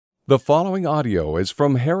The following audio is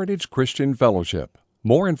from Heritage Christian Fellowship.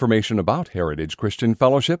 More information about Heritage Christian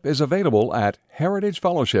Fellowship is available at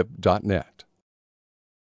heritagefellowship.net.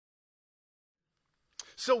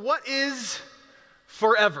 So what is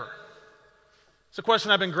forever? It's a question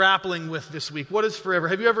I've been grappling with this week. What is forever?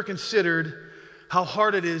 Have you ever considered how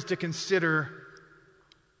hard it is to consider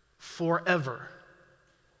forever?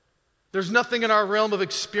 There's nothing in our realm of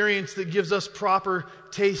experience that gives us proper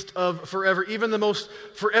taste of forever. Even the most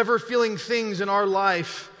forever feeling things in our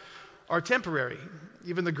life are temporary.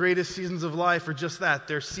 Even the greatest seasons of life are just that,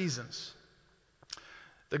 they're seasons.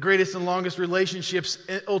 The greatest and longest relationships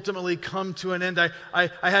ultimately come to an end. I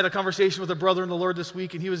had a conversation with a brother in the Lord this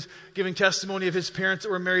week, and he was giving testimony of his parents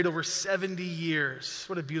that were married over 70 years.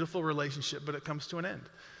 What a beautiful relationship, but it comes to an end.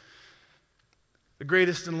 The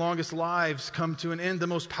greatest and longest lives come to an end. The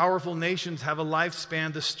most powerful nations have a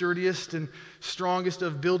lifespan. The sturdiest and strongest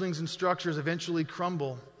of buildings and structures eventually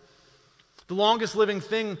crumble. The longest living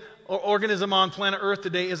thing or organism on planet Earth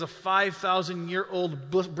today is a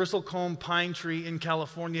 5,000-year-old bristlecone pine tree in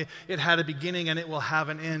California. It had a beginning and it will have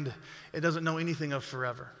an end. It doesn't know anything of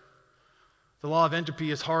forever. The law of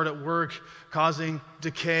entropy is hard at work, causing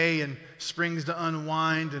decay and springs to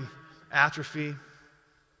unwind and atrophy.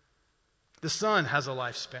 The sun has a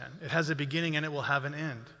lifespan. It has a beginning and it will have an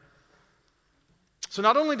end. So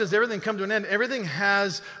not only does everything come to an end, everything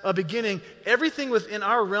has a beginning. Everything within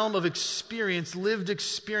our realm of experience, lived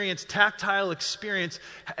experience, tactile experience,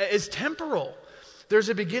 is temporal. There's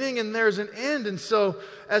a beginning and there's an end. And so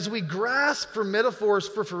as we grasp for metaphors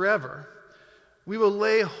for forever, we will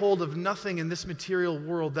lay hold of nothing in this material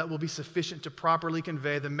world that will be sufficient to properly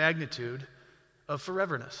convey the magnitude of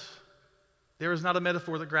foreverness. There is not a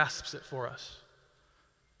metaphor that grasps it for us.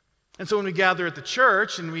 And so when we gather at the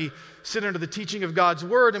church and we sit under the teaching of God's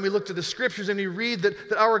Word and we look to the Scriptures and we read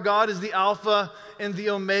that our God is the Alpha and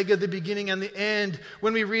the Omega, the beginning and the end,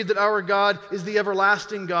 when we read that our God is the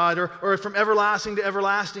everlasting God, or from everlasting to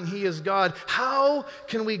everlasting He is God, how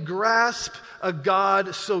can we grasp a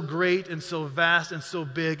God so great and so vast and so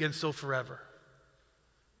big and so forever?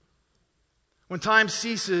 When time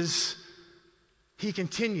ceases, He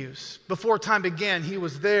continues. Before time began, He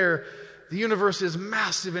was there. The universe is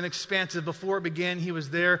massive and expansive. Before it began, He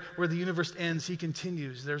was there. Where the universe ends, He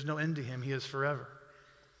continues. There's no end to Him. He is forever.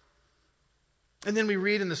 And then we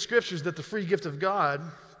read in the Scriptures that the free gift of God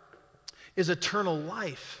is eternal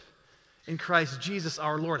life in Christ Jesus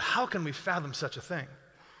our Lord. How can we fathom such a thing?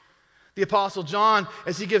 The Apostle John,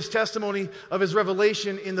 as he gives testimony of his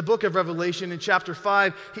revelation in the book of Revelation in chapter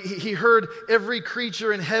 5, he heard every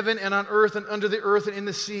creature in heaven and on earth and under the earth and in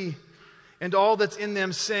the sea, and all that's in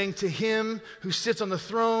them, saying, "To Him who sits on the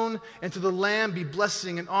throne and to the Lamb be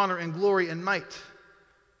blessing and honor and glory and might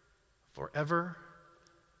forever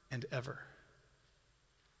and ever."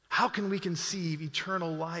 How can we conceive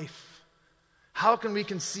eternal life? How can we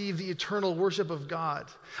conceive the eternal worship of God?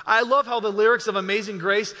 I love how the lyrics of Amazing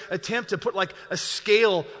Grace attempt to put like a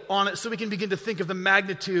scale on it so we can begin to think of the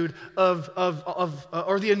magnitude or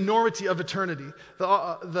the enormity of eternity.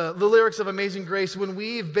 The lyrics of Amazing Grace, when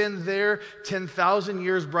we've been there 10,000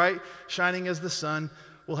 years bright, shining as the sun,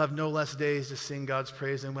 we'll have no less days to sing God's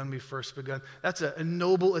praise than when we first begun. That's a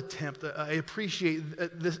noble attempt. I appreciate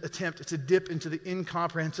this attempt. It's a dip into the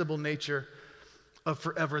incomprehensible nature of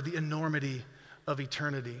forever, the enormity of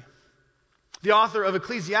eternity. The author of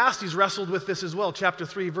Ecclesiastes wrestled with this as well. Chapter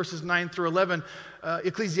 3, verses 9 through 11.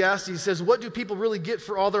 Ecclesiastes says, "What do people really get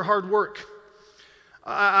for all their hard work?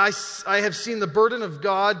 I have seen the burden of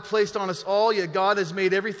God placed on us all, yet God has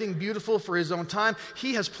made everything beautiful for His own time.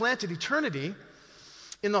 He has planted eternity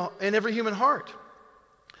in every human heart.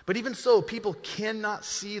 But even so, people cannot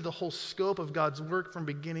see the whole scope of God's work from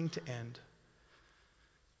beginning to end."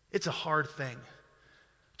 It's a hard thing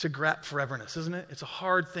to grasp foreverness, isn't it? It's a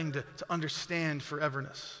hard thing to understand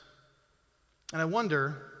foreverness. And I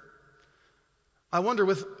wonder,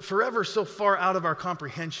 with forever so far out of our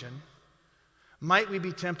comprehension, might we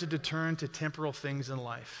be tempted to turn to temporal things in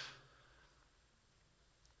life?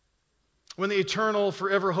 When the eternal,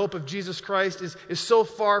 forever hope of Jesus Christ is so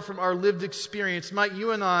far from our lived experience, might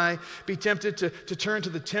you and I be tempted to turn to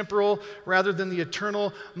the temporal rather than the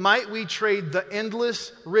eternal? Might we trade the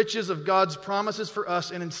endless riches of God's promises for us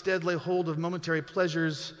and instead lay hold of momentary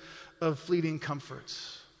pleasures of fleeting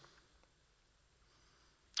comforts?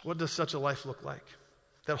 What does such a life look like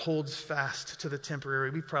that holds fast to the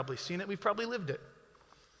temporary? We've probably seen it. We've probably lived it.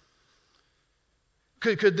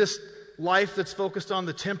 Could this life that's focused on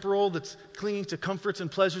the temporal, that's clinging to comforts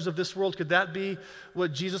and pleasures of this world, could that be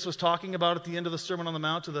what Jesus was talking about at the end of the Sermon on the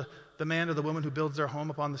Mount to the man or the woman who builds their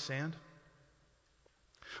home upon the sand?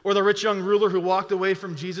 Or the rich young ruler who walked away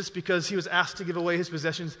from Jesus because he was asked to give away his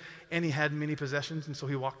possessions, and he had many possessions, and so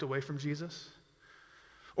he walked away from Jesus.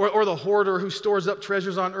 Or the hoarder who stores up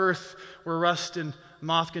treasures on earth where rust and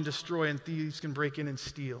moth can destroy and thieves can break in and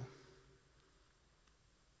steal.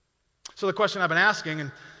 So the question I've been asking,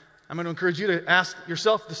 and I'm going to encourage you to ask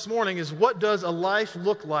yourself this morning, is what does a life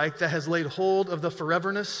look like that has laid hold of the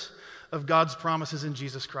foreverness of God's promises in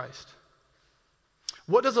Jesus Christ?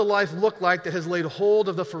 What does a life look like that has laid hold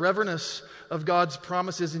of the foreverness of God's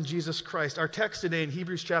promises in Jesus Christ? Our text today in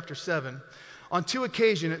Hebrews chapter 7, on two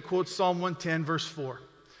occasions it quotes Psalm 110 verse 4,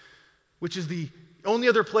 which is the only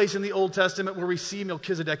other place in the Old Testament where we see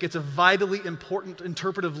Melchizedek. It's a vitally important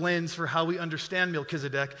interpretive lens for how we understand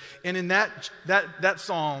Melchizedek. And in that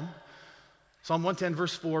psalm, Psalm 110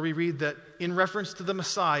 verse 4, we read that in reference to the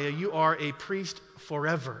Messiah, you are a priest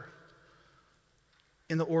forever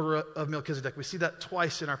in the order of Melchizedek. We see that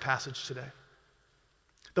twice in our passage today.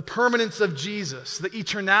 The permanence of Jesus, the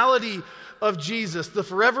eternality of Jesus, the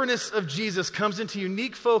foreverness of Jesus comes into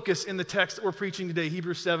unique focus in the text that we're preaching today,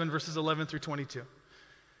 Hebrews 7, verses 11 through 22.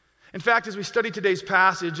 In fact, as we study today's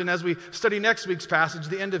passage and as we study next week's passage,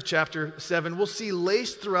 the end of chapter 7, we'll see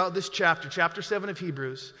laced throughout this chapter 7 of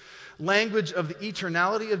Hebrews, language of the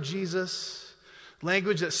eternality of Jesus,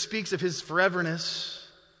 language that speaks of his foreverness.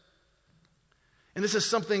 And this is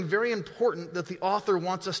something very important that the author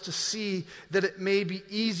wants us to see, that it may be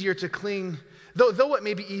easier to cling, though it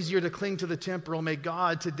may be easier to cling to the temporal, may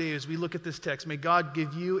God today, as we look at this text, may God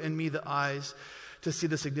give you and me the eyes to see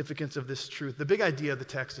the significance of this truth. The big idea of the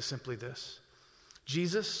text is simply this: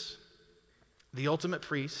 Jesus, the ultimate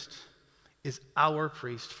priest, is our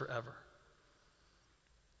priest forever.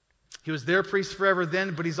 He was their priest forever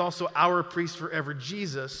then, but he's also our priest forever.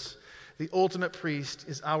 Jesus, the ultimate priest,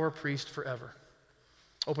 is our priest forever.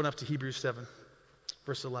 Open up to Hebrews 7,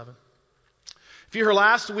 verse 11. If you were here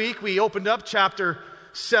last week, we opened up chapter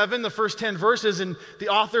 7, the first 10 verses, and the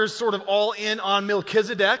author's sort of all in on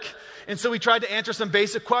Melchizedek. And so we tried to answer some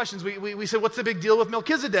basic questions. We said, what's the big deal with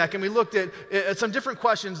Melchizedek? And we looked at some different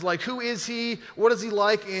questions like, who is he? What is he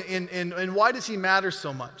like? And why does he matter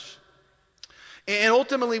so much? And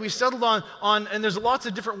ultimately, we settled on, and there's lots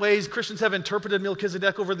of different ways Christians have interpreted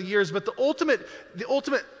Melchizedek over the years, but the ultimate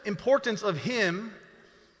importance of him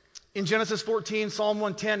in Genesis 14, Psalm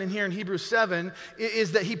 110, and here in Hebrews 7,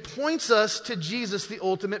 is that he points us to Jesus, the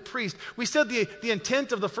ultimate priest. We said the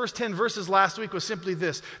intent of the first 10 verses last week was simply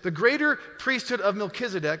this: the greater priesthood of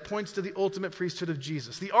Melchizedek points to the ultimate priesthood of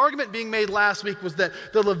Jesus. The argument being made last week was that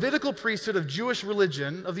the Levitical priesthood of Jewish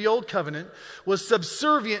religion, of the Old Covenant, was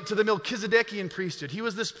subservient to the Melchizedekian priesthood. He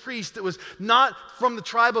was this priest that was not from the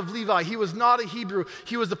tribe of Levi. He was not a Hebrew.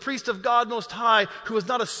 He was the priest of God Most High, who was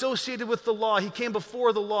not associated with the law. He came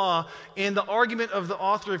before the law. And the argument of the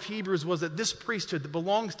author of Hebrews was that this priesthood that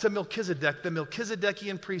belongs to Melchizedek, the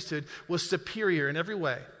Melchizedekian priesthood, was superior in every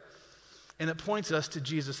way. And it points us to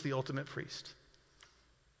Jesus, the ultimate priest.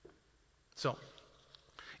 So,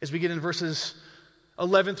 as we get in verses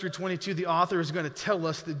 11 through 22, the author is going to tell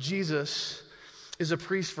us that Jesus is a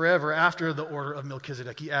priest forever after the order of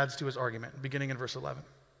Melchizedek. He adds to his argument, beginning in verse 11.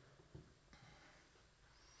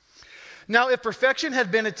 Now, if perfection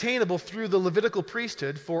had been attainable through the Levitical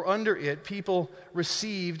priesthood, for under it people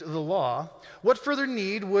received the law, what further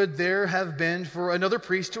need would there have been for another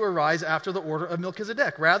priest to arise after the order of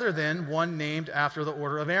Melchizedek, rather than one named after the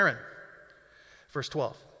order of Aaron? Verse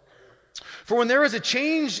 12. For when there is a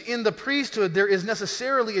change in the priesthood, there is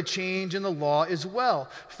necessarily a change in the law as well.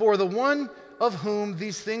 For the one of whom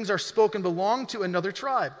these things are spoken belonged to another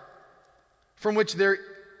tribe, from which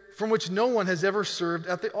no one has ever served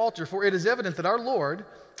at the altar. For it is evident that our Lord,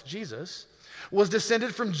 Jesus, was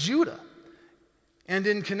descended from Judah. And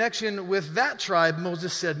in connection with that tribe,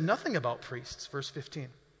 Moses said nothing about priests. Verse 15.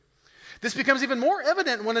 This becomes even more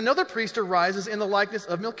evident when another priest arises in the likeness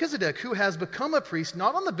of Melchizedek, who has become a priest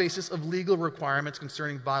not on the basis of legal requirements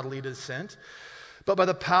concerning bodily descent, but by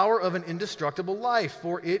the power of an indestructible life.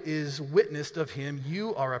 For it is witnessed of him,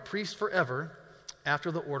 you are a priest forever,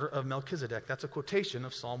 after the order of Melchizedek. That's a quotation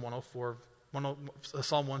of Psalm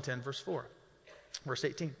 110, verse 4. Verse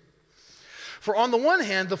 18. For on the one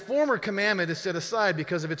hand, the former commandment is set aside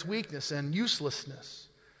because of its weakness and uselessness,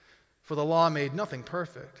 for the law made nothing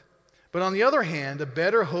perfect. But on the other hand, a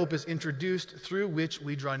better hope is introduced through which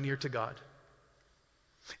we draw near to God.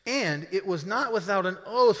 And it was not without an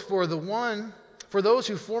oath, for those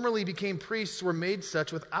who formerly became priests were made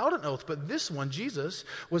such without an oath, but this one, Jesus,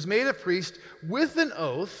 was made a priest with an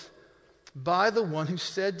oath by the one who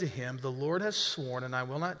said to him, the Lord has sworn, and I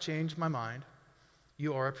will not change my mind.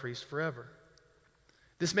 You are a priest forever.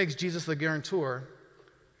 This makes Jesus the guarantor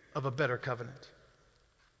of a better covenant.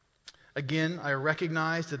 Again, I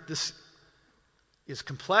recognize that this is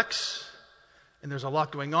complex and there's a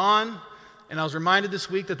lot going on. And I was reminded this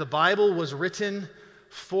week that the Bible was written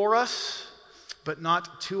for us, but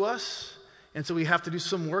not to us. And so we have to do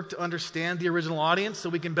some work to understand the original audience so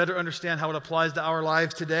we can better understand how it applies to our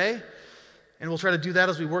lives today. And we'll try to do that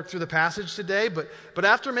as we work through the passage today. But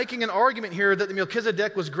after making an argument here that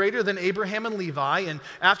Melchizedek was greater than Abraham and Levi, and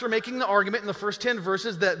after making the argument in the first 10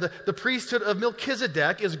 verses that the priesthood of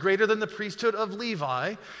Melchizedek is greater than the priesthood of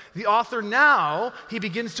Levi, the author now, he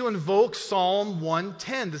begins to invoke Psalm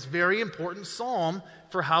 110, this very important psalm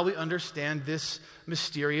for how we understand this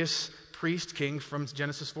mysterious priest king from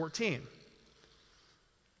Genesis 14.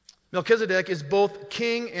 Melchizedek is both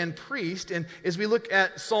king and priest, and as we look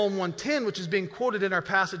at Psalm 110, which is being quoted in our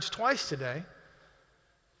passage twice today,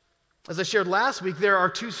 as I shared last week, there are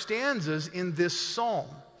two stanzas in this psalm.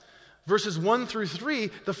 Verses 1 through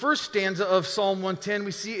 3, the first stanza of Psalm 110,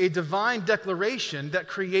 we see a divine declaration that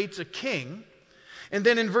creates a king. And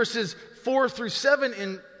then in verses 4 through 7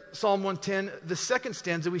 in Psalm 110, the second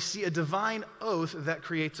stanza, we see a divine oath that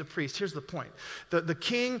creates a priest. Here's the point. The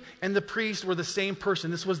king and the priest were the same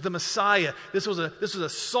person. This was the Messiah. This was a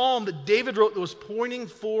psalm that David wrote that was pointing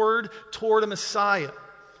forward toward a Messiah.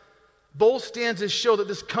 Both stanzas show that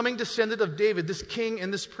this coming descendant of David, this king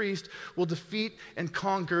and this priest, will defeat and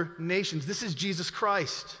conquer nations. This is Jesus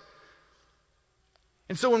Christ.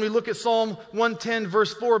 And so when we look at Psalm 110,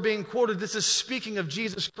 verse 4 being quoted, this is speaking of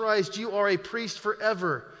Jesus Christ. You are a priest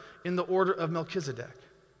forever in the order of Melchizedek.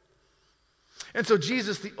 And so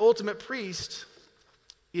Jesus, the ultimate priest,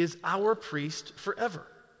 is our priest forever.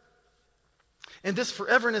 And this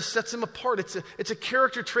foreverness sets him apart. It's a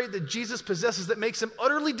character trait that Jesus possesses that makes him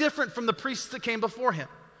utterly different from the priests that came before him.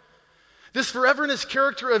 This foreverness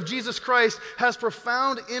character of Jesus Christ has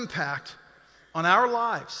profound impact on our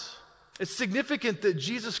lives. It's significant that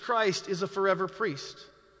Jesus Christ is a forever priest.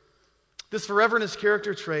 This foreverness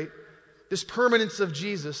character trait, this permanence of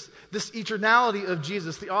Jesus, this eternality of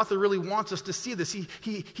Jesus, the author really wants us to see this.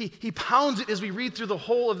 He pounds it as we read through the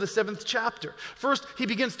whole of the 7th chapter. First, he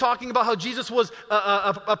begins talking about how Jesus was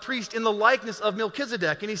a priest in the likeness of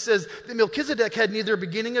Melchizedek. And he says that Melchizedek had neither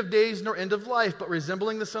beginning of days nor end of life, but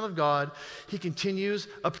resembling the Son of God, he continues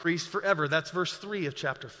a priest forever. That's verse 3 of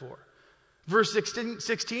chapter 4. Verse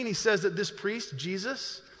 16, he says that this priest,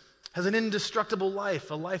 Jesus, has an indestructible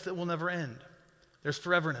life, a life that will never end. There's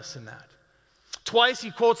foreverness in that. Twice he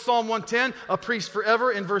quotes Psalm 110, a priest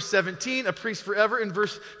forever in verse 17, a priest forever in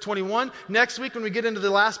verse 21. Next week when we get into the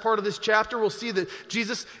last part of this chapter, we'll see that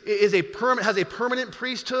Jesus has a permanent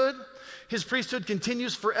priesthood. His priesthood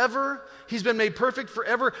continues forever. He's been made perfect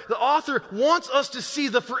forever. The author wants us to see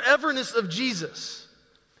the foreverness of Jesus.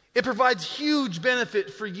 It provides huge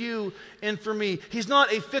benefit for you and for me. He's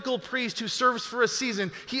not a fickle priest who serves for a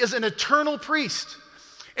season. He is an eternal priest.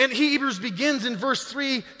 And Hebrews begins in verse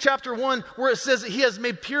 3, chapter 1, where it says that he has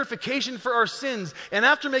made purification for our sins. And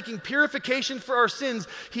after making purification for our sins,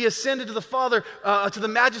 he ascended to the Father, to the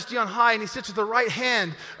majesty on high, and he sits at the right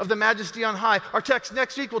hand of the majesty on high. Our text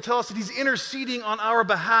next week will tell us that he's interceding on our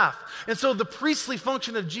behalf. And so the priestly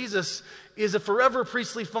function of Jesus is a forever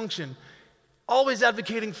priestly function, always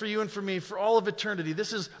advocating for you and for me for all of eternity.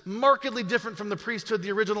 This is markedly different from the priesthood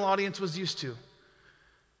the original audience was used to.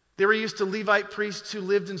 They were used to Levite priests who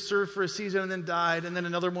lived and served for a season and then died, and then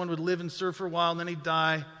another one would live and serve for a while, and then he'd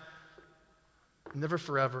die. Never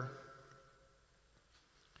forever.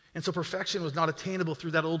 And so perfection was not attainable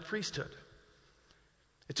through that old priesthood.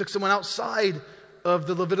 It took someone outside of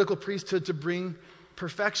the Levitical priesthood to bring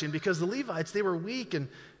perfection, because the Levites, they were weak, and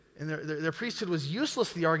their priesthood was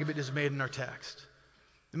useless, the argument is made in our text.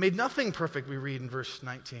 It made nothing perfect, we read in verse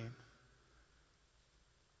 19.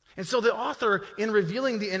 And so the author, in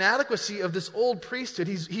revealing the inadequacy of this old priesthood,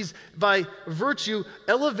 he's by virtue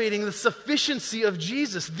elevating the sufficiency of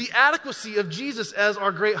Jesus, the adequacy of Jesus as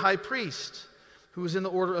our great high priest, who is in the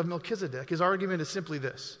order of Melchizedek. His argument is simply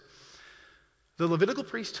this: the Levitical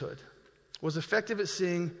priesthood was effective at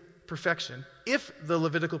seeing perfection. If the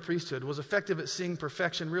Levitical priesthood was effective at seeing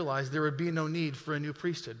perfection realized, there would be no need for a new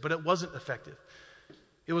priesthood. But it wasn't effective.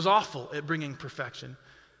 It was awful at bringing perfection.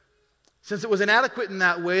 Since it was inadequate in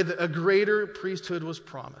that way, that a greater priesthood was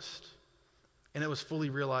promised. And it was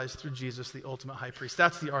fully realized through Jesus, the ultimate high priest.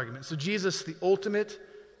 That's the argument. So Jesus, the ultimate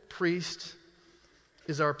priest,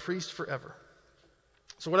 is our priest forever.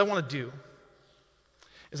 So what I want to do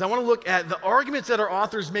is I want to look at the arguments that our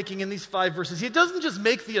author is making in these 5 verses. He doesn't just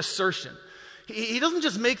make the assertion. He doesn't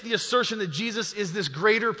just make the assertion that Jesus is this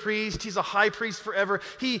greater priest, he's a high priest forever.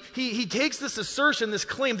 He takes this assertion, this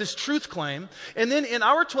claim, this truth claim, and then in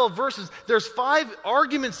our 12 verses, there's 5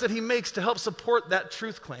 arguments that he makes to help support that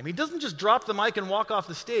truth claim. He doesn't just drop the mic and walk off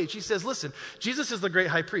the stage. He says, listen, Jesus is the great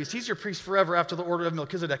high priest. He's your priest forever after the order of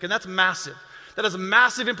Melchizedek, and that's massive. That has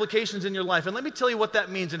massive implications in your life. And let me tell you what that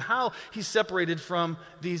means and how he's separated from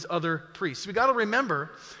these other priests. We got to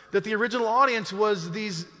remember that the original audience was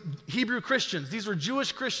these Hebrew Christians. These were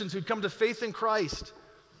Jewish Christians who'd come to faith in Christ.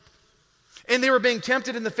 And they were being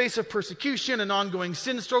tempted in the face of persecution and ongoing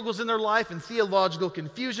sin struggles in their life and theological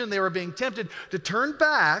confusion. They were being tempted to turn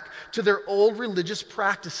back to their old religious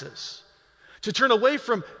practices, to turn away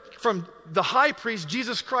from the high priest,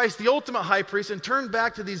 Jesus Christ, the ultimate high priest, and turn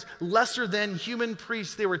back to these lesser than human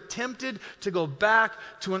priests. They were tempted to go back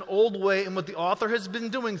to an old way. And what the author has been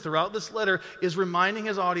doing throughout this letter is reminding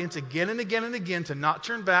his audience again and again and again to not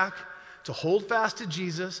turn back, to hold fast to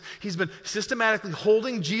Jesus. He's been systematically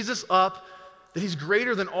holding Jesus up, that he's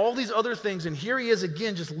greater than all these other things. And here he is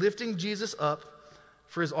again, just lifting Jesus up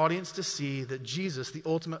for his audience to see that Jesus, the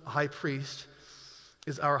ultimate high priest,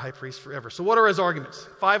 is our high priest forever. So what are his arguments?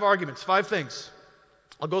 5 arguments, 5 things.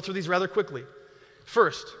 I'll go through these rather quickly.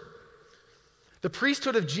 First, the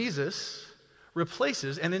priesthood of Jesus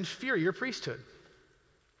replaces an inferior priesthood.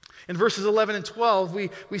 In verses 11 and 12,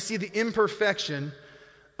 we see the imperfection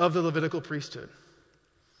of the Levitical priesthood.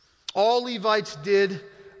 All Levites did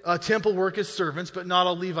temple work as servants, but not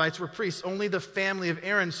all Levites were priests. Only the family of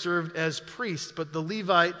Aaron served as priests, but the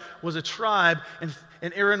Levite was a tribe,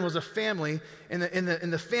 and Aaron was a family, and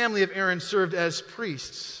the family of Aaron served as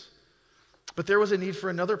priests. But there was a need for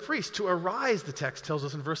another priest to arise, the text tells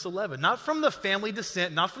us in verse 11. Not from the family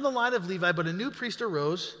descent, not from the line of Levi, but a new priest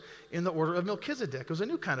arose in the order of Melchizedek. It was a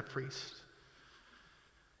new kind of priest.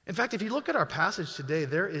 In fact, if you look at our passage today,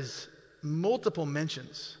 there is multiple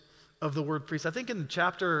mentions of the word priest. I think in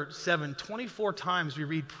chapter 7, 24 times we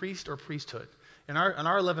read priest or priesthood. In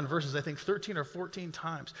our 11 verses, I think 13 or 14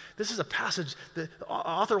 times. This is a passage that the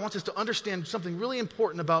author wants us to understand something really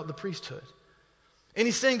important about the priesthood. And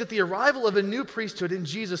he's saying that the arrival of a new priesthood in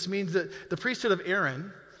Jesus means that the priesthood of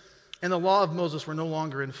Aaron and the law of Moses were no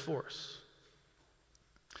longer in force.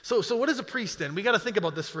 So what is a priest then? We got to think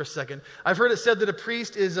about this for a second. I've heard it said that a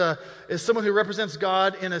priest is someone who represents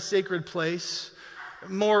God in a sacred place.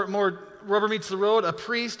 More rubber meets the road. A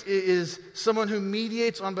priest is someone who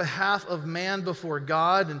mediates on behalf of man before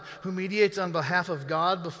God and who mediates on behalf of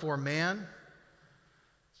God before man.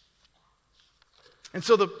 And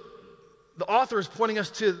so the author is pointing us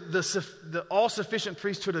to the all-sufficient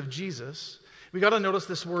priesthood of Jesus. We got to notice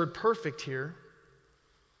this word perfect here.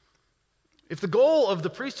 If the goal of the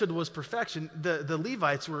priesthood was perfection, the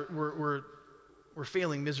Levites were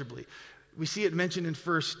failing miserably. We see it mentioned in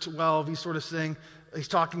verse 12. He's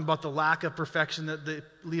talking about the lack of perfection that the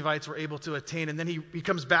Levites were able to attain. And then he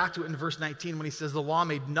comes back to it in verse 19 when he says the law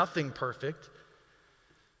made nothing perfect.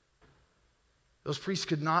 Those priests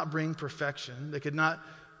could not bring perfection. They could not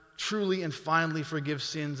truly and finally forgive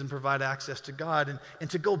sins and provide access to God. And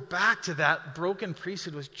to go back to that broken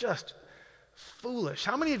priesthood was just foolish.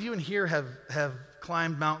 How many of you in here have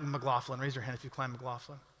climbed Mount McLaughlin? Raise your hand if you climbed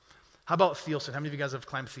McLaughlin. How about Thielsen? How many of you guys have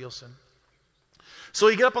climbed Thielsen? So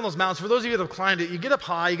you get up on those mountains. For those of you that have climbed it, you get up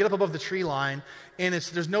high, you get up above the tree line, and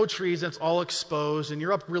there's no trees, and it's all exposed, and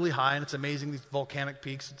you're up really high, and it's amazing, these volcanic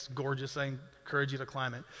peaks. It's gorgeous. I encourage you to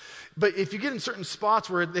climb it. But if you get in certain spots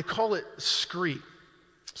where they call it scree.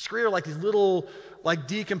 Scree are like these little, like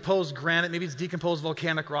decomposed granite. Maybe it's decomposed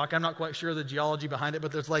volcanic rock. I'm not quite sure the geology behind it,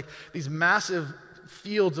 but there's like these massive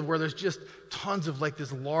fields of where there's just tons of like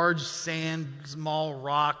this large sand, small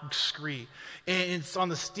rock scree. And it's on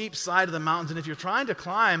the steep side of the mountains. And if you're trying to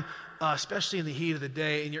climb, especially in the heat of the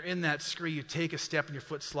day, and you're in that scree, you take a step and your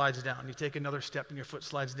foot slides down. You take another step and your foot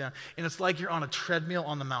slides down. And it's like you're on a treadmill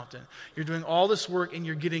on the mountain. You're doing all this work and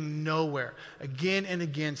you're getting nowhere. Again and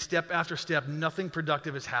again, step after step, nothing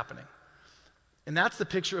productive is happening. And that's the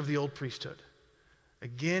picture of the old priesthood.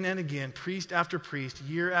 Again and again, priest after priest,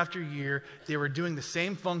 year after year, they were doing the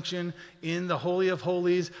same function in the Holy of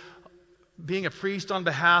Holies, being a priest on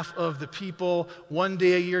behalf of the people, one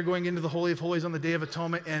day a year going into the Holy of Holies on the Day of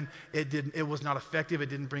Atonement, and it was not effective. It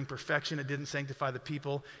didn't bring perfection. It didn't sanctify the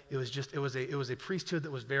people. It was a priesthood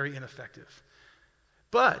that was very ineffective.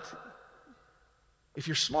 But if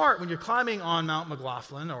you're smart, when you're climbing on Mount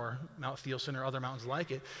McLaughlin or Mount Thielsen or other mountains like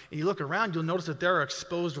it, and you look around, you'll notice that there are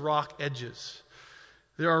exposed rock edges.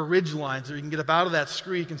 There are ridge lines where you can get up out of that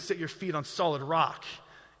scree, you can sit your feet on solid rock,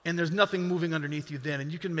 and there's nothing moving underneath you then,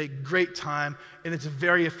 and you can make great time, and it's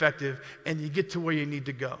very effective, and you get to where you need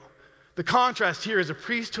to go. The contrast here is a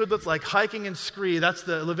priesthood that's like hiking and scree. That's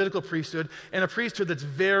the Levitical priesthood. And a priesthood that's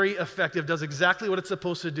very effective, does exactly what it's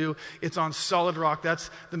supposed to do. It's on solid rock. That's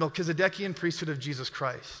the Melchizedekian priesthood of Jesus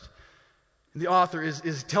Christ. And the author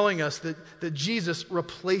is telling us that Jesus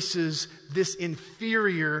replaces this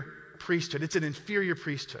inferior priesthood. It's an inferior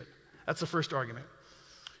priesthood. That's the first argument.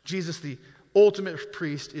 Jesus, the ultimate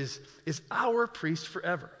priest, is our priest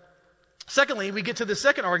forever. Secondly, we get to the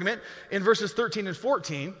second argument in verses 13 and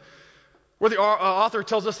 14, where the author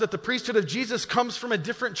tells us that the priesthood of Jesus comes from a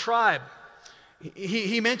different tribe.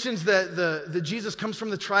 He mentions that the Jesus comes from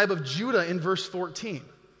the tribe of Judah in verse 14.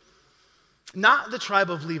 Not the tribe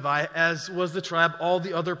of Levi, as was the tribe all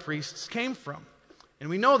the other priests came from. And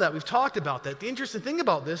we know that. We've talked about that. The interesting thing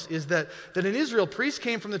about this is that in Israel, priests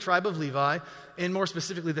came from the tribe of Levi, and more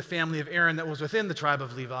specifically the family of Aaron that was within the tribe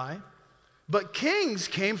of Levi. But kings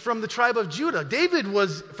came from the tribe of Judah. David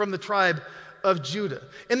was from the tribe of Judah.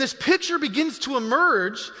 And this picture begins to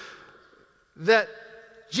emerge that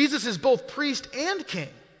Jesus is both priest and king.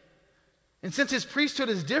 And since his priesthood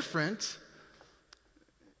is different,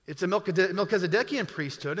 it's a Melchizedekian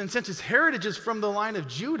priesthood. And since his heritage is from the line of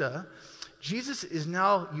Judah, Jesus is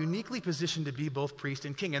now uniquely positioned to be both priest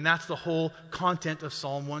and king. And that's the whole content of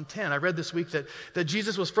Psalm 110. I read this week that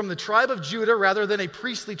Jesus was from the tribe of Judah rather than a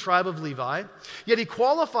priestly tribe of Levi. Yet he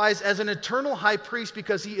qualifies as an eternal high priest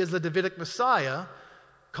because he is the Davidic Messiah,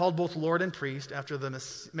 called both Lord and priest after the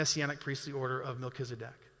messianic priestly order of Melchizedek.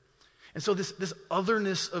 And so this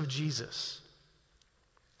otherness of Jesus,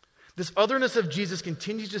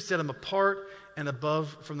 continues to set him apart and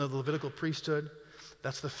above from the Levitical priesthood.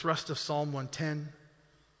 That's the thrust of Psalm 110.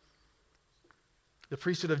 The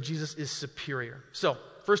priesthood of Jesus is superior. So,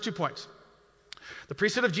 first 2 points. The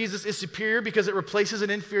priesthood of Jesus is superior because it replaces an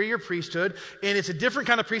inferior priesthood, and it's a different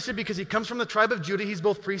kind of priesthood because he comes from the tribe of Judah. He's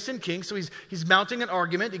both priest and king, so he's mounting an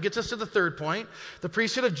argument. It gets us to the third point. The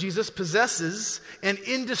priesthood of Jesus possesses an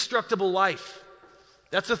indestructible life.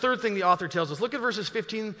 That's the third thing the author tells us. Look at verses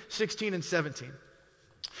 15, 16, and 17.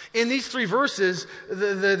 In these 3 verses,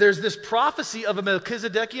 there's this prophecy of a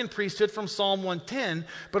Melchizedekian priesthood from Psalm 110,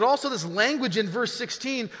 but also this language in verse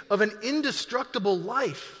 16 of an indestructible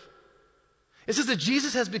life. It says that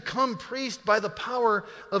Jesus has become priest by the power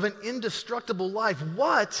of an indestructible life.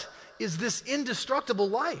 What is this indestructible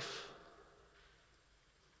life?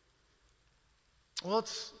 Well,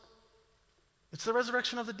 it's the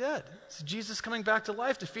resurrection of the dead. It's Jesus coming back to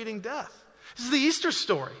life, defeating death. This is the Easter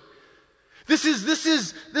story. This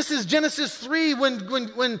is Genesis 3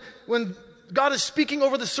 when God is speaking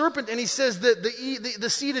over the serpent and he says that the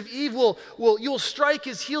seed of Eve you will strike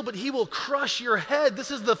his heel, but he will crush your head. This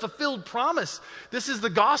is the fulfilled promise. This is the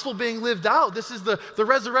gospel being lived out. This is the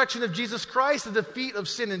resurrection of Jesus Christ, the defeat of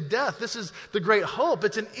sin and death. This is the great hope.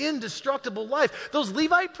 It's an indestructible life. Those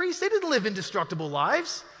Levite priests, they didn't live indestructible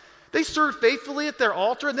lives. They served faithfully at their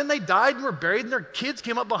altar, and then they died and were buried, and their kids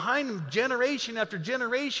came up behind them generation after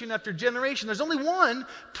generation after generation. There's only one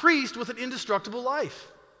priest with an indestructible life.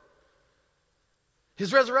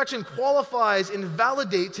 His resurrection qualifies and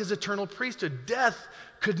validates his eternal priesthood. Death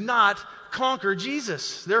could not conquer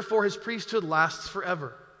Jesus. Therefore, his priesthood lasts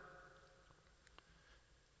forever.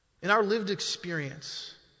 In our lived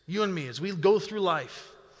experience, you and me, as we go through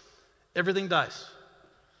life, everything dies.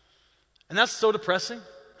 And that's so depressing.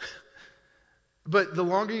 But the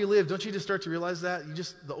longer you live, don't you just start to realize that?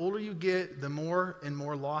 The older you get, the more and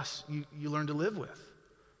more loss you learn to live with.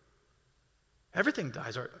 Everything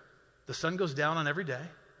dies. The sun goes down on every day.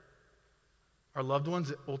 Our loved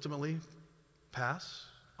ones ultimately pass.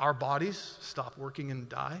 Our bodies stop working and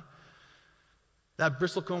die. That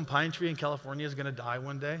bristlecone pine tree in California is going to die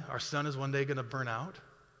one day. Our sun is one day going to burn out.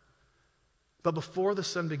 But before the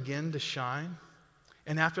sun began to shine,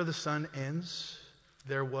 and after the sun ends,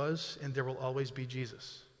 there was and there will always be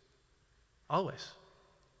Jesus. Always.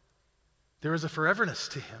 There is a foreverness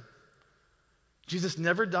to him. Jesus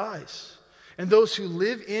never dies. And those who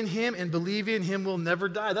live in him and believe in him will never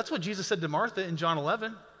die. That's what Jesus said to Martha in John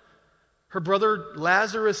 11. Her brother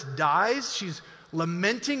Lazarus dies. She's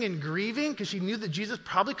lamenting and grieving because she knew that Jesus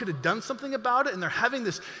probably could have done something about it. And they're having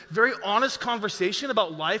this very honest conversation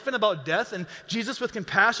about life and about death. And Jesus, with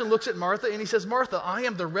compassion, looks at Martha and he says, Martha, I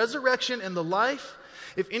am the resurrection and the life.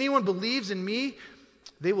 If anyone believes in me,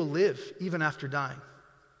 they will live even after dying.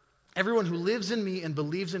 Everyone who lives in me and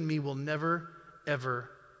believes in me will never,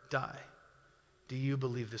 ever die. Do you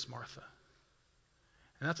believe this, Martha?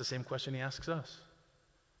 And that's the same question he asks us.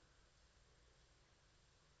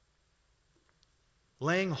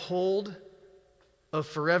 Laying hold of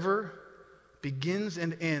forever begins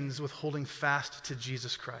and ends with holding fast to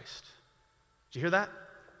Jesus Christ. Did you hear that?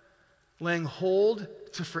 Laying hold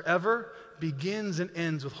to forever begins and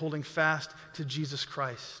ends with holding fast to Jesus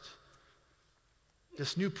Christ.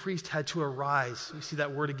 This new priest had to arise. We see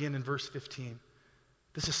that word again in verse 15.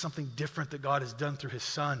 This is something different that God has done through his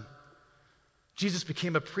Son. Jesus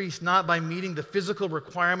became a priest not by meeting the physical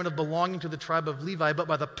requirement of belonging to the tribe of Levi, but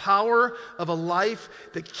by the power of a life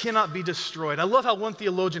that cannot be destroyed. I love how one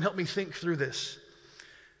theologian helped me think through this.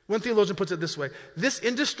 One theologian puts it this way: this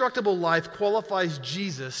indestructible life qualifies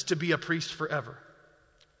Jesus to be a priest forever.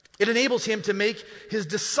 It enables him to make his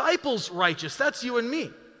disciples righteous. That's you and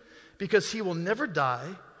me, because he will never die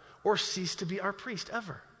or cease to be our priest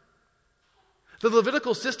ever. The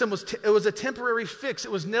Levitical system was a temporary fix.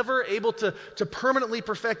 It was never able to permanently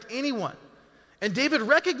perfect anyone. And David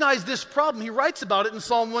recognized this problem. He writes about it in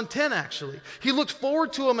Psalm 110, actually. He looked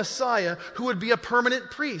forward to a Messiah who would be a permanent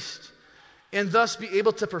priest and thus be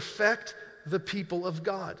able to perfect the people of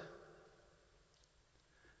God.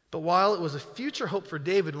 But while it was a future hope for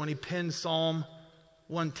David when he penned Psalm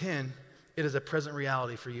 110, it is a present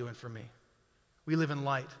reality for you and for me. We live in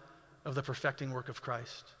light of the perfecting work of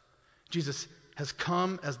Christ. Jesus has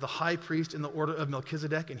come as the high priest in the order of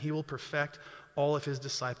Melchizedek, and he will perfect all of his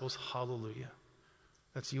disciples. Hallelujah.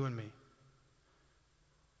 That's you and me.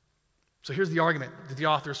 So here's the argument that the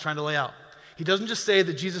author is trying to lay out. He doesn't just say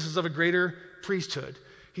that Jesus is of a greater priesthood.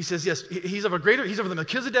 He says, yes, he's of the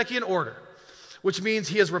Melchizedekian order, which means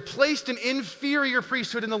he has replaced an inferior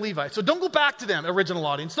priesthood in the Levites. So don't go back to them, original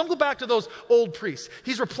audience. Don't go back to those old priests.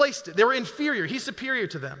 He's replaced it. They were inferior. He's superior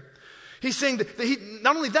to them. He's saying that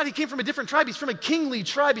not only that, he came from a different tribe. He's from a kingly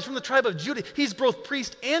tribe. He's from the tribe of Judah. He's both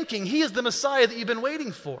priest and king. He is the Messiah that you've been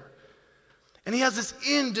waiting for. And he has this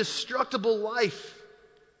indestructible life.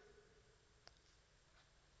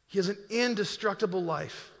 He has an indestructible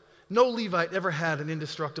life. No Levite ever had an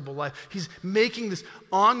indestructible life. He's making this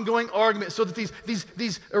ongoing argument so that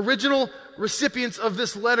these original recipients of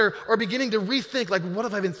this letter are beginning to rethink, like, what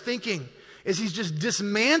have I been thinking? As he's just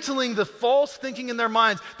dismantling the false thinking in their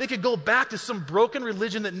minds. They could go back to some broken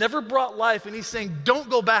religion that never brought life, and he's saying, don't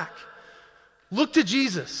go back. Look to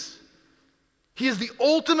Jesus. He is the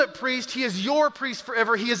ultimate priest. He is your priest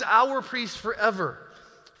forever. He is our priest forever.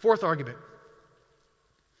 Fourth argument.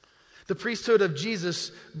 The priesthood of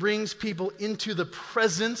Jesus brings people into the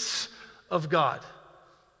presence of God.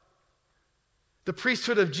 The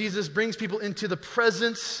priesthood of Jesus brings people into the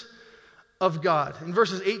presence of God. In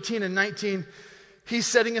verses 18 and 19, he's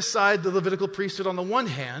setting aside the Levitical priesthood on the one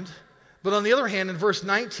hand, but on the other hand, in verse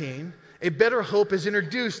 19, a better hope is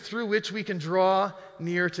introduced through which we can draw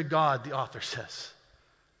near to God, the author says.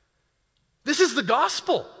 This is the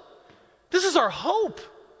gospel. This is our hope.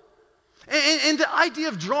 And the idea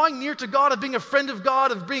of drawing near to God, of being a friend of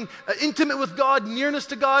God, of being intimate with God, nearness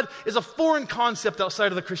to God, is a foreign concept outside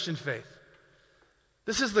of the Christian faith.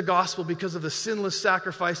 This is the gospel because of the sinless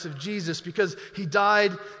sacrifice of Jesus, because he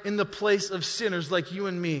died in the place of sinners like you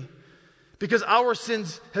and me, because our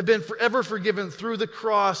sins have been forever forgiven through the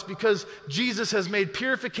cross, because Jesus has made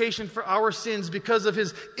purification for our sins because of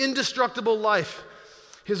his indestructible life,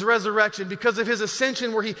 his resurrection, because of his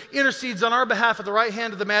ascension where he intercedes on our behalf at the right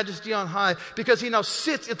hand of the Majesty on high, because he now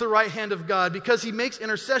sits at the right hand of God, because he makes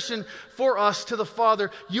intercession for us to the Father.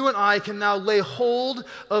 You and I can now lay hold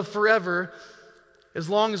of forever as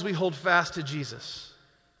long as we hold fast to Jesus.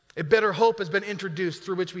 A better hope has been introduced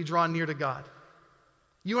through which we draw near to God.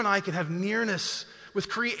 You and I can have nearness with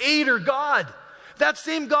Creator God. That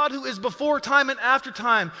same God who is before time and after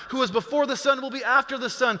time, who is before the Son, will be after the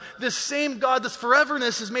Son. This same God, this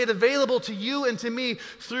foreverness is made available to you and to me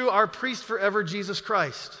through our priest forever, Jesus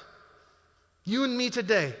Christ. You and me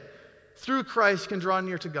today, through Christ, can draw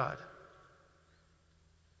near to God.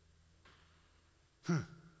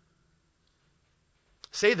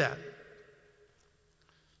 Say that.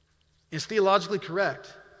 It's theologically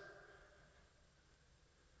correct.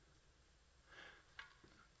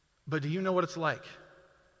 But do you know what it's like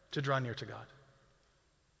to draw near to God?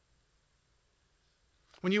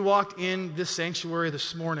 When you walked in this sanctuary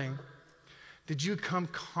this morning, did you come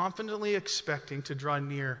confidently expecting to draw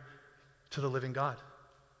near to the living God?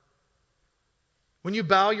 When you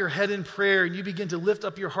bow your head in prayer and you begin to lift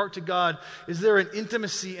up your heart to God, is there an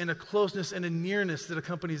intimacy and a closeness and a nearness that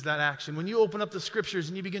accompanies that action? When you open up the scriptures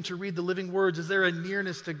and you begin to read the living words, is there a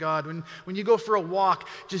nearness to God? When you go for a walk,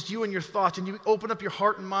 just you and your thoughts, and you open up your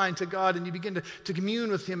heart and mind to God and you begin to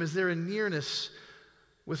commune with him, is there a nearness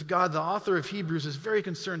with God? The author of Hebrews is very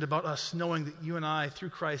concerned about us knowing that you and I, through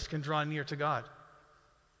Christ, can draw near to God.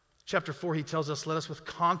 Chapter 4, he tells us, let us with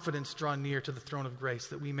confidence draw near to the throne of grace,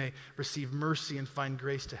 that we may receive mercy and find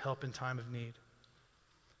grace to help in time of need.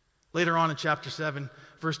 Later on in chapter 7,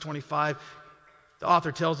 verse 25, The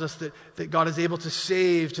author tells us that God is able to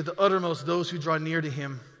save to the uttermost those who draw near to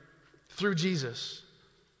him through Jesus.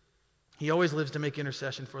 He always lives to make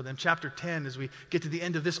intercession for them. Chapter 10, as we get to the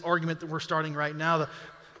end of this argument that we're starting right now, the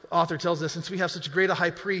author tells us, since we have such great a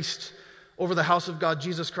high priest over the house of God,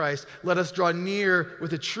 Jesus Christ, let us draw near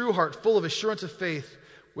with a true heart, full of assurance of faith,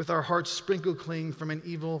 with our hearts sprinkled clean from an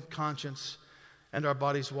evil conscience and our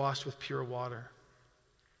bodies washed with pure water.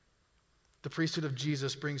 The priesthood of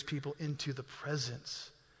Jesus brings people into the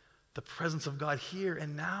presence of God here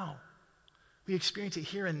and now. We experience it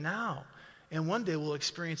here and now. And one day we'll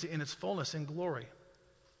experience it in its fullness in glory.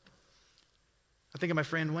 I think of my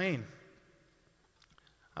friend Wayne.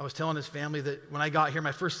 I was telling his family that when I got here,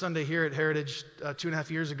 my first Sunday here at Heritage 2.5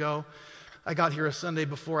 years ago, I got here a Sunday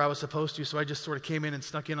before I was supposed to, so I just sort of came in and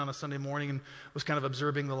snuck in on a Sunday morning and was kind of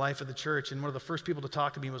observing the life of the church. And one of the first people to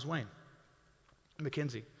talk to me was Wayne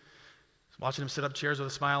McKenzie. Watching him set up chairs with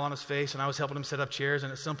a smile on his face, and I was helping him set up chairs.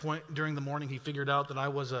 And at some point during the morning, he figured out that I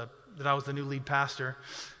was the new lead pastor.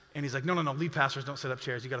 And he's like, no, lead pastors don't set up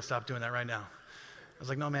chairs. You got to stop doing that right now. I was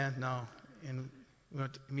like, no, man, no. And we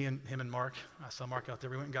went, me and him and Mark, I saw Mark out there.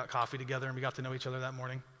 We went and got coffee together, and we got to know each other that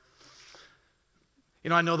morning. You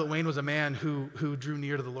know, I know that Wayne was a man who drew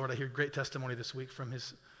near to the Lord. I hear great testimony this week from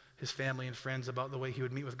his family and friends about the way he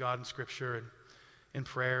would meet with God in Scripture and in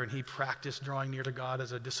prayer, and he practiced drawing near to God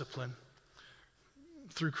as a discipline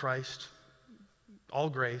through Christ, all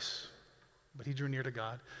grace, but he drew near to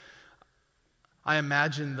God. I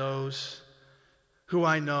imagine those who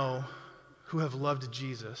I know who have loved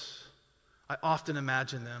Jesus. I often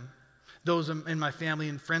imagine them. Those in my family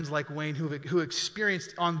and friends like Wayne who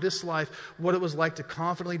experienced on this life what it was like to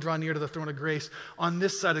confidently draw near to the throne of grace on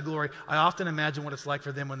this side of glory. I often imagine what it's like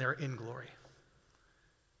for them when they're in glory.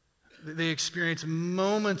 They experience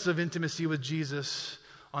moments of intimacy with Jesus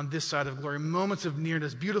on this side of glory, moments of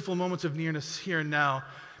nearness, beautiful moments of nearness here and now.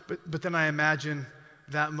 But then I imagine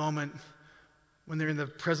that moment when they're in the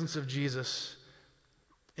presence of Jesus,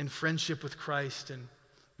 in friendship with Christ and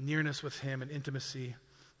nearness with him and intimacy.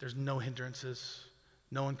 There's no hindrances,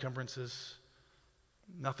 no encumbrances,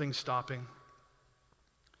 nothing stopping.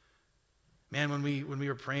 Man, when we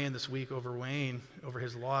were praying this week over Wayne, over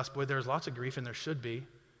his loss, boy, there's lots of grief, and there should be,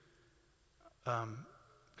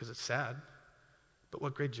 because it's sad. But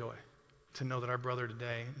what great joy to know that our brother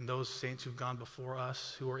today and those saints who've gone before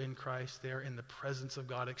us, who are in Christ, they are in the presence of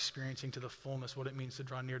God, experiencing to the fullness what it means to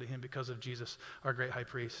draw near to him because of Jesus, our great high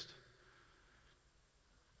priest.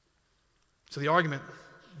 So the argument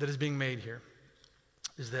that is being made here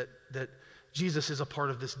is that Jesus is a part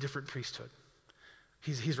of this different priesthood.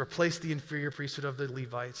 He's replaced the inferior priesthood of the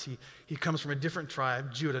Levites. He comes from a different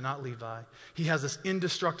tribe, Judah, not Levi. He has this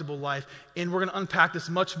indestructible life, and we're going to unpack this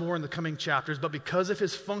much more in the coming chapters, but because of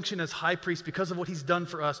his function as high priest, because of what he's done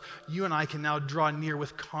for us, you and I can now draw near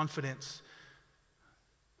with confidence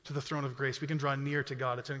to the throne of grace. We can draw near to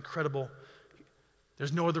God. It's an incredible,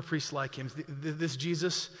 there's no other priest like him. This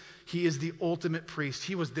Jesus, he is the ultimate priest.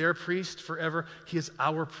 He was their priest forever. He is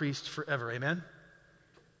our priest forever. Amen?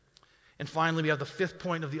 And finally, we have the fifth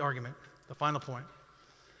point of the argument, the final point.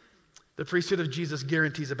 The priesthood of Jesus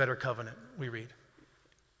guarantees a better covenant, we read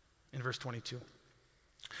in verse 22.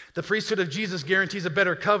 The priesthood of Jesus guarantees a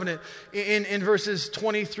better covenant. In verses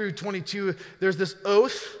 20 through 22, there's this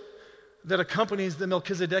oath that accompanies the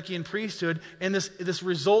Melchizedekian priesthood, and this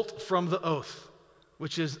result from the oath,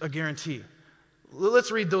 which is a guarantee.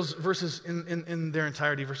 Let's read those verses in their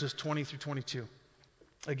entirety, verses 20 through 22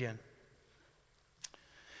 again.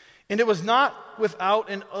 And it was not without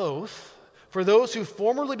an oath, for those who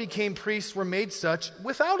formerly became priests were made such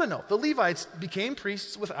without an oath. The Levites became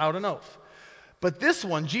priests without an oath. But this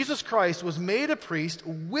one, Jesus Christ, was made a priest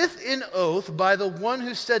with an oath by the one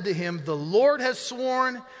who said to him, "The Lord has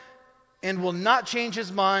sworn and will not change his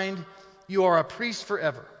mind. You are a priest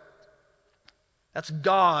forever." That's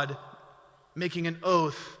God making an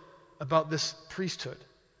oath about this priesthood.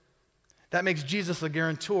 That makes Jesus the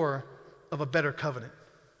guarantor of a better covenant.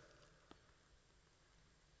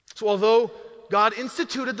 So although God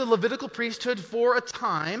instituted the Levitical priesthood for a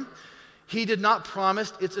time, he did not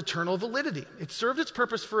promise its eternal validity. It served its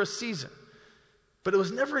purpose for a season, but it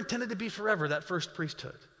was never intended to be forever, that first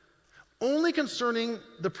priesthood. Only concerning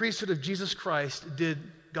the priesthood of Jesus Christ did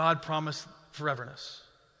God promise foreverness.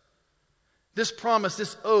 This promise,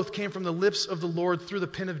 this oath, came from the lips of the Lord through the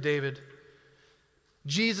pen of David.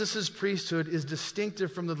 Jesus' priesthood is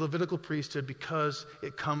distinctive from the Levitical priesthood because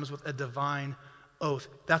it comes with a divine oath.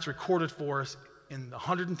 That's recorded for us in the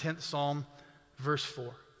 110th Psalm, verse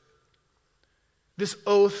 4. This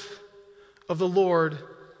oath of the Lord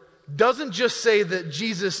doesn't just say that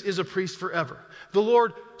Jesus is a priest forever. The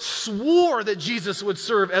Lord swore that Jesus would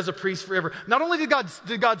serve as a priest forever. Not only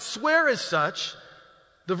did God swear as such,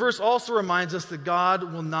 the verse also reminds us that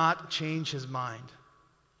God will not change his mind.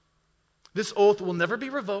 This oath will never be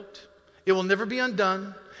revoked. It will never be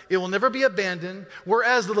undone. It will never be abandoned.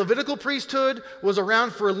 Whereas the Levitical priesthood was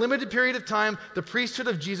around for a limited period of time, the priesthood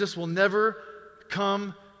of Jesus will never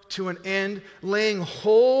come to an end. Laying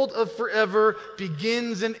hold of forever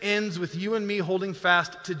begins and ends with you and me holding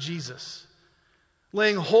fast to Jesus.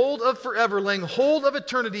 Laying hold of forever, laying hold of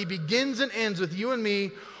eternity begins and ends with you and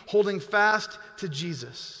me holding fast to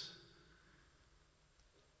Jesus.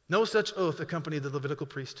 No such oath accompanied the Levitical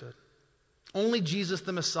priesthood. Only Jesus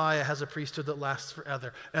the Messiah has a priesthood that lasts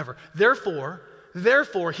forever.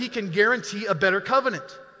 Therefore, he can guarantee a better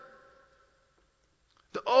covenant.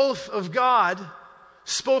 The oath of God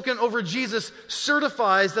spoken over Jesus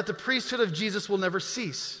certifies that the priesthood of Jesus will never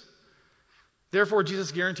cease. Therefore,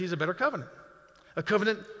 Jesus guarantees a better covenant. A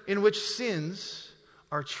covenant in which sins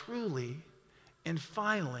are truly and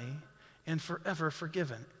finally and forever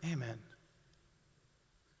forgiven. Amen.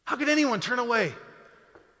 How could anyone turn away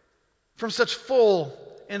from such full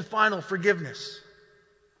and final forgiveness?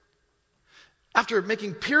 After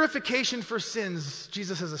making purification for sins,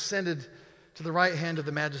 Jesus has ascended to the right hand of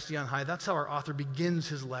the Majesty on high. That's how our author begins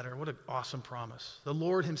his letter. What an awesome promise. The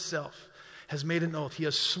Lord himself has made an oath. He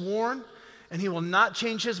has sworn, and he will not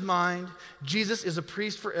change his mind. Jesus is a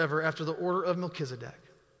priest forever after the order of Melchizedek.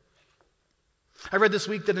 I read this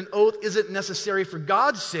week that an oath isn't necessary for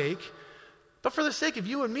God's sake, but for the sake of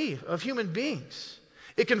you and me, of human beings.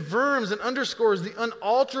 It confirms and underscores the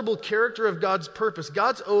unalterable character of God's purpose.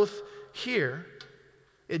 God's oath here,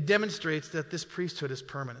 it demonstrates that this priesthood is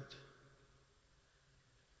permanent.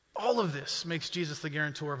 All of this makes Jesus the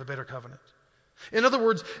guarantor of a better covenant. In other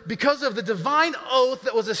words, because of the divine oath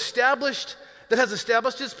that has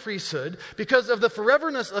established his priesthood, because of the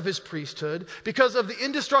foreverness of his priesthood, because of the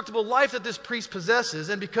indestructible life that this priest possesses,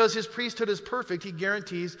 and because his priesthood is perfect, he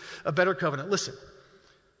guarantees a better covenant. Listen,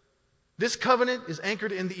 this covenant is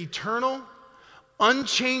anchored in the eternal,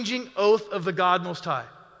 unchanging oath of the God Most High.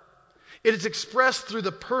 It is expressed through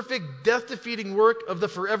the perfect, death-defeating work of the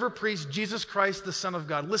forever priest, Jesus Christ, the Son of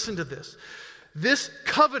God. Listen to this. This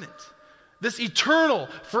covenant, this eternal,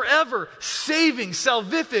 forever, saving,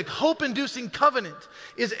 salvific, hope-inducing covenant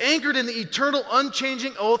is anchored in the eternal,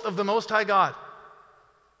 unchanging oath of the Most High God.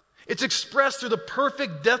 It's expressed through the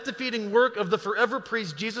perfect, death-defeating work of the forever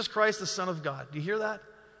priest, Jesus Christ, the Son of God. Do you hear that?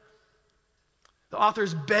 The author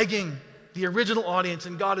is begging the original audience,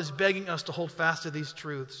 and God is begging us to hold fast to these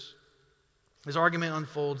truths. His argument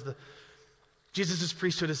unfolds. Jesus'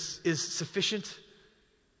 priesthood is sufficient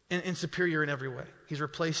and superior in every way. He's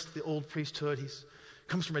replaced the old priesthood. He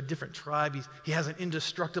comes from a different tribe. He has an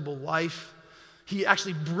indestructible life. He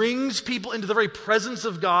actually brings people into the very presence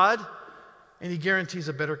of God, and he guarantees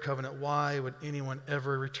a better covenant. Why would anyone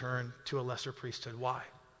ever return to a lesser priesthood? Why?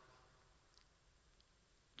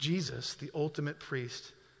 Jesus, the ultimate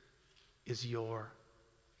priest, is your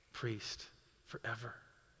priest forever.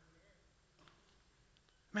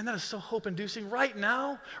 Man, that is so hope-inducing. Right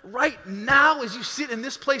now, as you sit in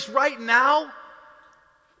this place right now,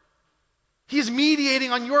 he is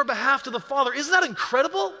mediating on your behalf to the Father. Isn't that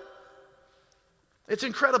incredible? It's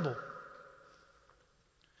incredible.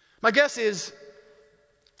 My guess is,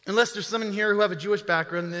 unless there's some in here who have a Jewish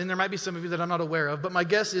background, and there might be some of you that I'm not aware of, but my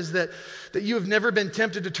guess is that you have never been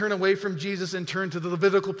tempted to turn away from Jesus and turn to the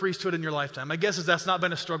Levitical priesthood in your lifetime. My guess is that's not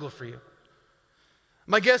been a struggle for you.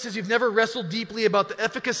 My guess is you've never wrestled deeply about the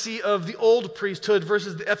efficacy of the old priesthood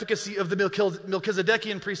versus the efficacy of the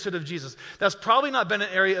Melchizedekian priesthood of Jesus. That's probably not been an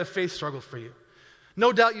area of faith struggle for you.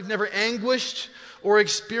 No doubt you've never anguished or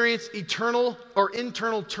experienced eternal or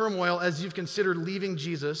internal turmoil as you've considered leaving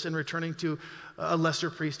Jesus and returning to a lesser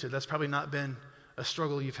priesthood. That's probably not been a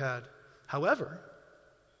struggle you've had. However,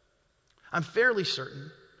 I'm fairly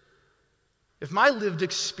certain, if my lived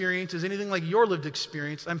experience is anything like your lived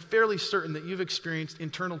experience, I'm fairly certain that you've experienced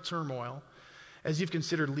internal turmoil as you've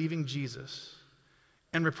considered leaving Jesus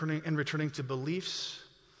and returning to beliefs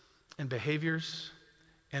and behaviors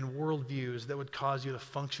and worldviews that would cause you to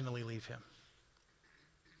functionally leave him.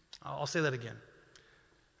 I'll say that again.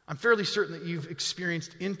 I'm fairly certain that you've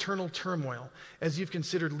experienced internal turmoil as you've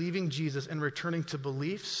considered leaving Jesus and returning to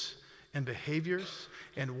beliefs and behaviors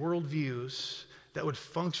and worldviews that would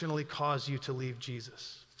functionally cause you to leave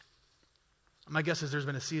Jesus. My guess is there's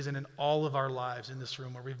been a season in all of our lives in this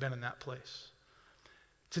room where we've been in that place.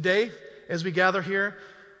 Today, as we gather here,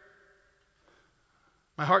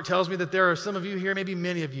 my heart tells me that there are some of you here, maybe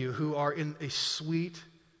many of you, who are in a sweet,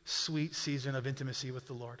 sweet season of intimacy with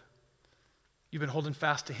the Lord. You've been holding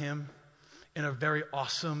fast to him in a very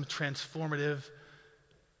awesome, transformative,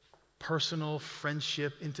 personal,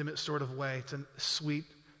 friendship, intimate sort of way. It's a sweet,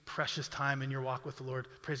 precious time in your walk with the Lord.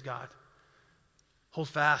 Praise God. Hold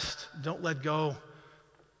fast. Don't let go.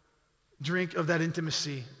 Drink of that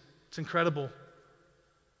intimacy. It's incredible.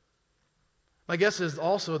 My guess is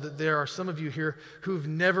also that there are some of you here who've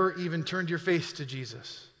never even turned your face to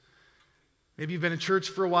Jesus. Maybe you've been in church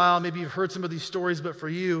for a while, maybe you've heard some of these stories, but for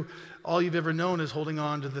you, all you've ever known is holding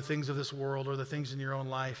on to the things of this world or the things in your own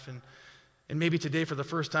life. And maybe today, for the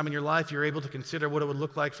first time in your life, you're able to consider what it would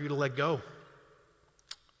look like for you to let go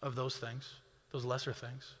of those things, those lesser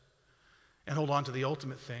things, and hold on to the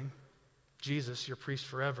ultimate thing, Jesus, your priest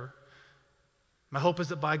forever. My hope is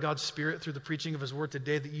that by God's Spirit, through the preaching of his word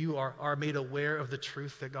today, that you are made aware of the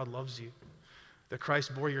truth that God loves you, that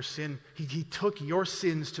Christ bore your sin. He took your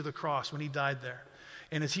sins to the cross when he died there.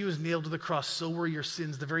 And as he was nailed to the cross, so were your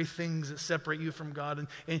sins, the very things that separate you from God.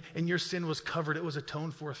 And your sin was covered. It was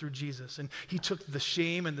atoned for through Jesus. And he took the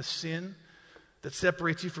shame and the sin that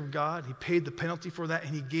separates you from God. He paid the penalty for that,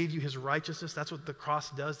 and he gave you his righteousness. That's what the cross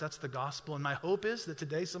does. That's the gospel. And my hope is that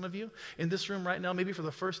today, some of you in this room right now, maybe for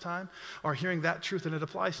the first time, are hearing that truth, and it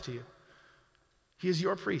applies to you. He is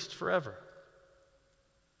your priest forever.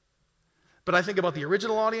 But I think about the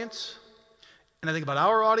original audience, and I think about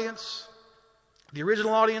our audience. The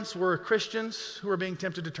original audience were Christians who were being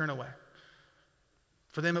tempted to turn away.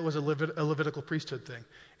 For them, it was a Levitical priesthood thing,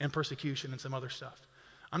 and persecution and some other stuff.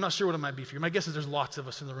 I'm not sure what it might be for you. My guess is there's lots of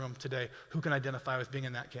us in the room today who can identify with being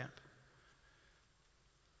in that camp.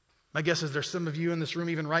 My guess is there's some of you in this room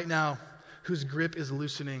even right now whose grip is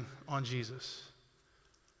loosening on Jesus.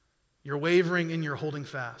 You're wavering and you're holding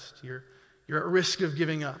fast. You're at risk of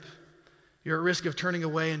giving up. You're at risk of turning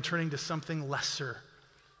away and turning to something lesser,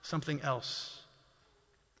 something else.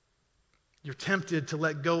 You're tempted to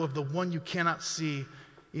let go of the one you cannot see,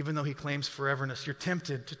 even though he claims foreverness. You're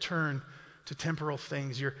tempted to turn to temporal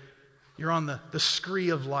things. You're on the scree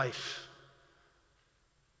of life.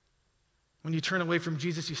 When you turn away from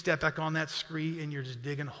Jesus, you step back on that scree and you're just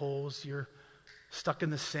digging holes. You're stuck in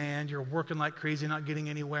the sand. You're working like crazy, not getting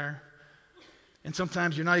anywhere. And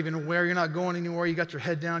sometimes you're not even aware. You're not going anywhere. You got your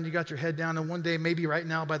head down. And one day, maybe right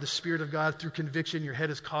now, by the Spirit of God, through conviction, your head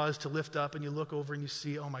is caused to lift up and you look over and you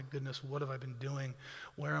see, oh my goodness, what have I been doing?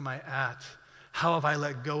 Where am I at? How have I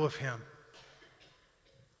let go of him?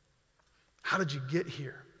 How did you get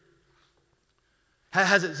here?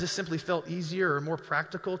 Has it just simply felt easier or more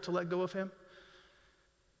practical to let go of him?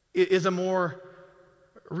 Is a more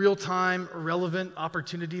real-time, relevant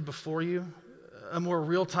opportunity before you? A more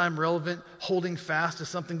real-time, relevant holding fast to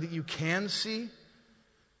something that you can see,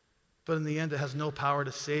 but in the end it has no power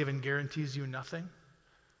to save and guarantees you nothing?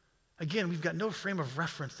 Again, we've got no frame of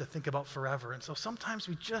reference to think about forever, and so sometimes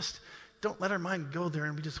we just don't let our mind go there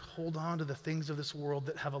and we just hold on to the things of this world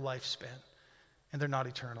that have a lifespan. And they're not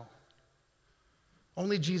eternal.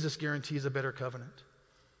 Only Jesus guarantees a better covenant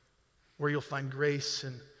where you'll find grace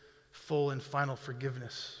and full and final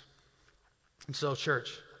forgiveness. And so, church,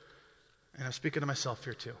 and I'm speaking to myself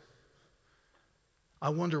here too, I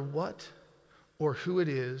wonder what or who it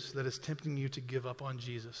is that is tempting you to give up on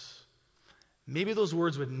Jesus. Maybe those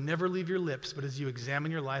words would never leave your lips, but as you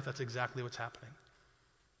examine your life, that's exactly what's happening.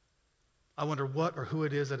 I wonder what or who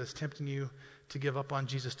it is that is tempting you to give up on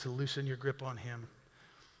Jesus, to loosen your grip on him.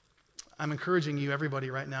 I'm encouraging you, everybody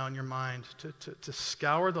right now in your mind, to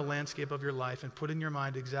scour the landscape of your life and put in your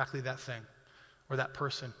mind exactly that thing or that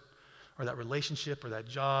person or that relationship or that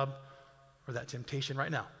job or that temptation right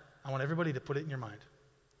now. I want everybody to put it in your mind.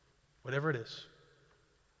 Whatever it is.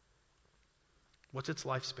 What's its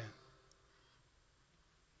lifespan?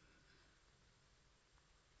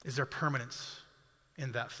 Is there permanence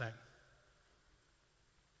in that thing?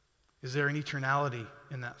 Is there an eternality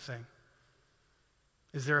in that thing?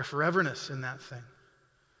 Is there a foreverness in that thing?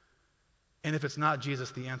 And if it's not Jesus,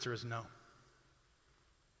 the answer is no.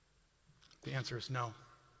 The answer is no.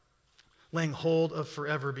 Laying hold of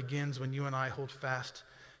forever begins when you and I hold fast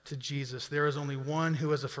to Jesus. There is only one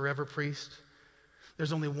who is a forever priest.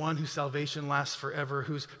 There's only one whose salvation lasts forever,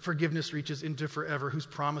 whose forgiveness reaches into forever, whose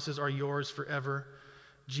promises are yours forever.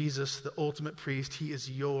 Jesus, the ultimate priest, he is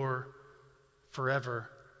your forever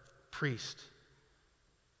priest.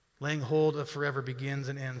 Laying hold of forever begins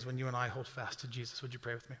and ends when you and I hold fast to Jesus. Would you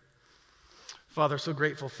pray with me? Father, I'm so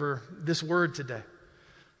grateful for this word today.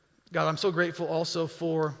 God, I'm so grateful also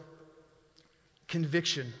for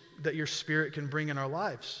conviction that your Spirit can bring in our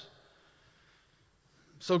lives.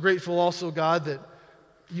 So grateful also, God, that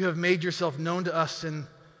you have made yourself known to us. And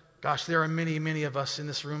gosh, there are many, many of us in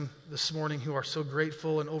this room this morning who are so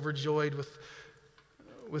grateful and overjoyed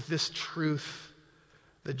with this truth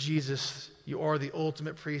that Jesus, you are the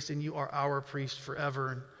ultimate priest and you are our priest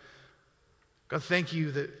forever. And God, thank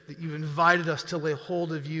you that you've invited us to lay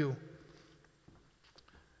hold of you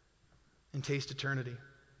and taste eternity.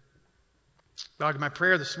 God, my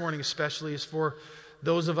prayer this morning especially is for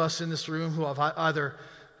those of us in this room who have either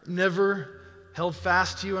never held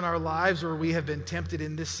fast to you in our lives, or we have been tempted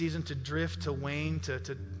in this season to drift, to wane, to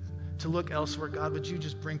look elsewhere. God, would you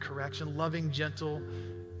just bring correction, loving, gentle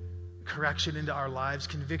correction into our lives,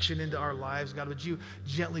 conviction into our lives. God, would you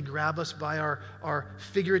gently grab us by our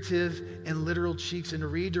figurative and literal cheeks and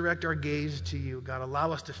redirect our gaze to you. God,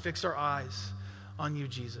 allow us to fix our eyes on you,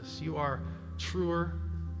 Jesus. You are truer,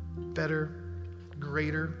 better,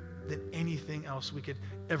 greater than anything else we could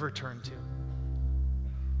ever turn to.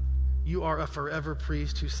 You are a forever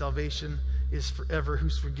priest whose salvation is forever,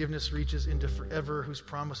 whose forgiveness reaches into forever, whose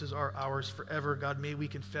promises are ours forever. God, may we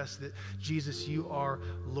confess that, Jesus, you are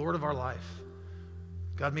Lord of our life.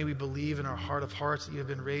 God, may we believe in our heart of hearts that you have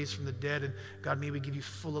been raised from the dead. And God, may we give you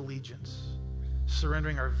full allegiance,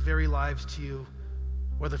 surrendering our very lives to you,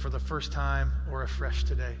 whether for the first time or afresh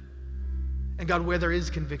today. And God, where there is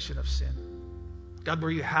conviction of sin, God,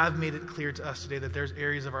 where you have made it clear to us today that there's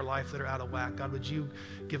areas of our life that are out of whack, God, would you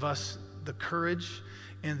give us the courage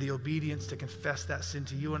and the obedience to confess that sin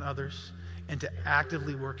to you and others, and to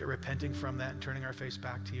actively work at repenting from that and turning our face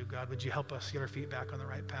back to you. God, would you help us get our feet back on the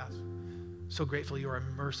right path? So grateful you are a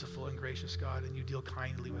merciful and gracious God, and you deal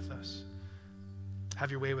kindly with us.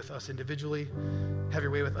 Have your way with us individually. Have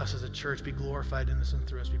your way with us as a church. Be glorified in us and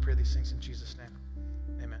through us. We pray these things in Jesus' name.